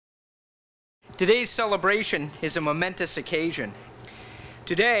Today's celebration is a momentous occasion.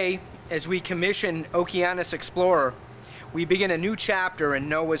 Today, as we commission Okeanos Explorer, we begin a new chapter in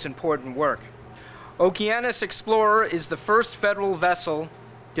NOAA's important work. Okeanos Explorer is the first federal vessel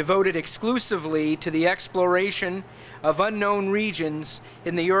devoted exclusively to the exploration of unknown regions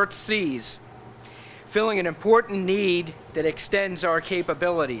in the Earth's seas, filling an important need that extends our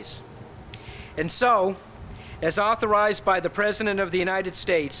capabilities. And so, as authorized by the President of the United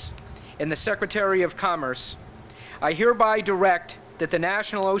States and the Secretary of Commerce, I hereby direct that the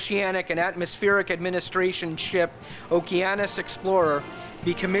National Oceanic and Atmospheric Administration ship Okeanos Explorer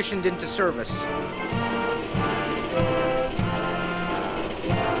be commissioned into service.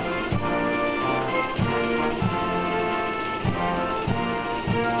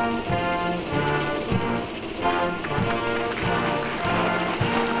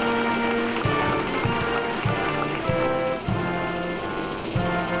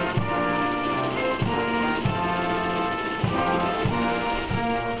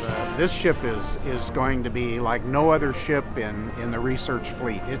 This ship is going to be like no other ship in the research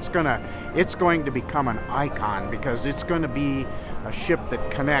fleet. It's going to become an icon because it's going to be a ship that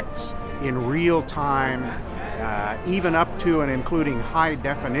connects in real time, even up to and including high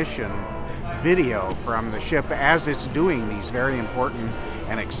definition video from the ship as it's doing these very important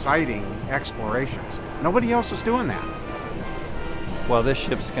and exciting explorations. Nobody else is doing that. Well, this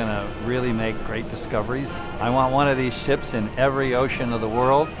ship's going to really make great discoveries. I want one of these ships in every ocean of the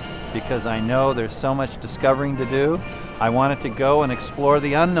world because I know there's so much discovering to do. I want it to go and explore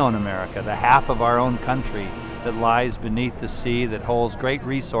the unknown America, the half of our own country that lies beneath the sea, that holds great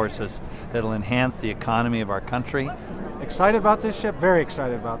resources that'll enhance the economy of our country. Excited about this ship? Very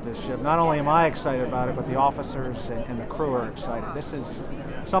excited about this ship. Not only am I excited about it, but the officers and the crew are excited. This is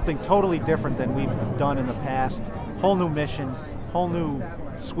something totally different than we've done in the past. Whole new mission, whole new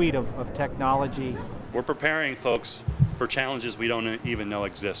suite of technology. We're preparing folks for challenges we don't even know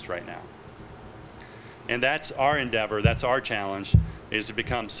exist right now. And that's our endeavor, that's our challenge, is to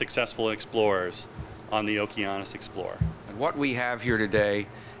become successful explorers on the Okeanos Explorer. And what we have here today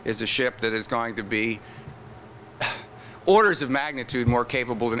is a ship that is going to be orders of magnitude more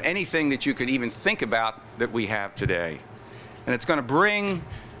capable than anything that you could even think about that we have today. And it's going to bring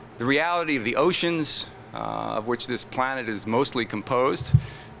the reality of the oceans, of which this planet is mostly composed,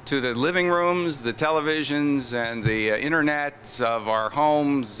 to the living rooms, the televisions, and the internet of our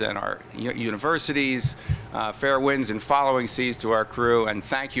homes and our universities. Fair winds and following seas to our crew, and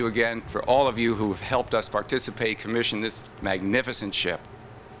thank you again for all of you who have helped us participate, commission this magnificent ship.